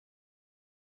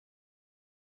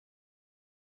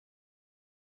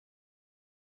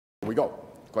we go.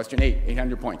 Question 8,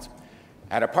 800 points.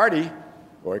 At a party,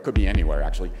 or it could be anywhere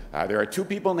actually, there are 2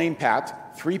 people named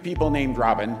Pat, 3 people named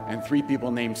Robin, and 3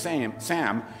 people named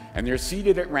Sam, and they're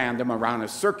seated at random around a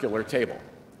circular table.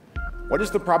 What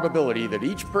is the probability that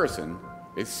each person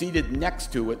is seated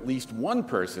next to at least one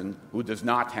person who does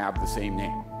not have the same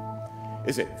name?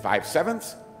 Is it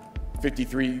 5/7,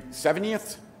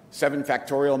 53/70, 7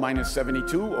 factorial minus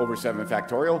 72 over 7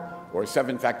 factorial, or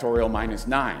 7 factorial minus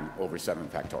 9 over 7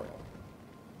 factorial?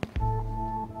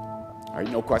 All right,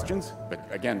 no questions, but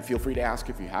again, feel free to ask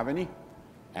if you have any.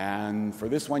 And for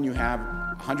this one, you have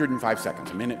 105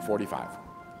 seconds, 1:45.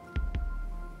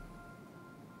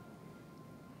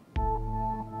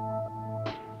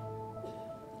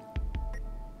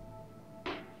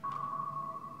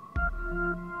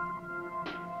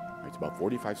 It's about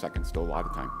 45 seconds, still a lot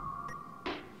of time.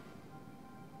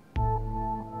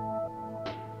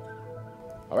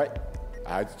 All right.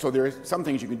 So there are some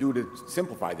things you can do to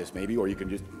simplify this maybe, or you can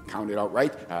just count it out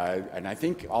right. And I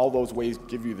think all those ways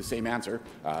give you the same answer.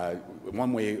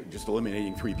 One way, just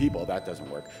eliminating 3 people, that doesn't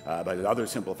work. But other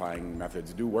simplifying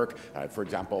methods do work. For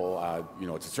example,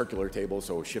 it's a circular table,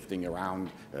 so shifting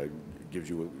around gives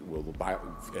you,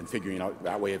 and figuring out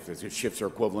that way if the shifts are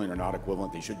equivalent or not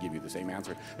equivalent, they should give you the same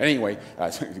answer. Anyway,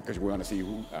 because we want to see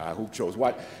who chose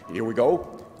what. Here we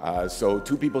go. So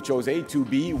 2 people chose A, 2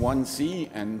 B, 1 C,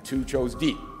 and 2 chose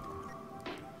D.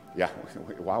 Yeah,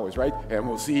 wow is right. And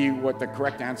we'll see what the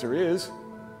correct answer is.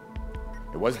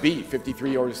 It was B,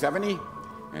 53 over 70.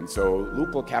 And so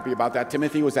Luke looked happy about that.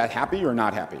 Timothy, was that happy or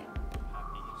not happy?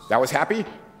 That was happy?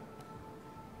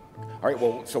 All right,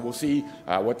 well, so we'll see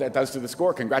what that does to the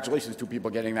score. Congratulations, 2 people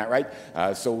getting that right.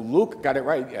 So Luke got it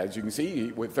right, as you can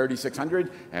see, with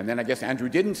 3,600. And then I guess Andrew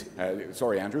didn't.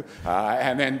 Sorry, Andrew.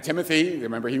 And then Timothy,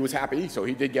 remember, he was happy, so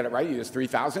he did get it right. He has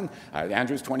 3,000.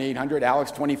 Andrew's 2,800. Alex,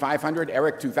 2,500.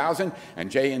 Eric, 2,000. And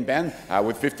Jay and Ben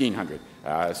with 1,500.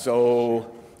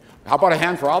 So how about a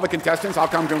hand for all the contestants? I'll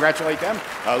come congratulate them.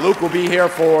 Luke will be here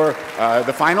for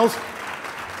the finals.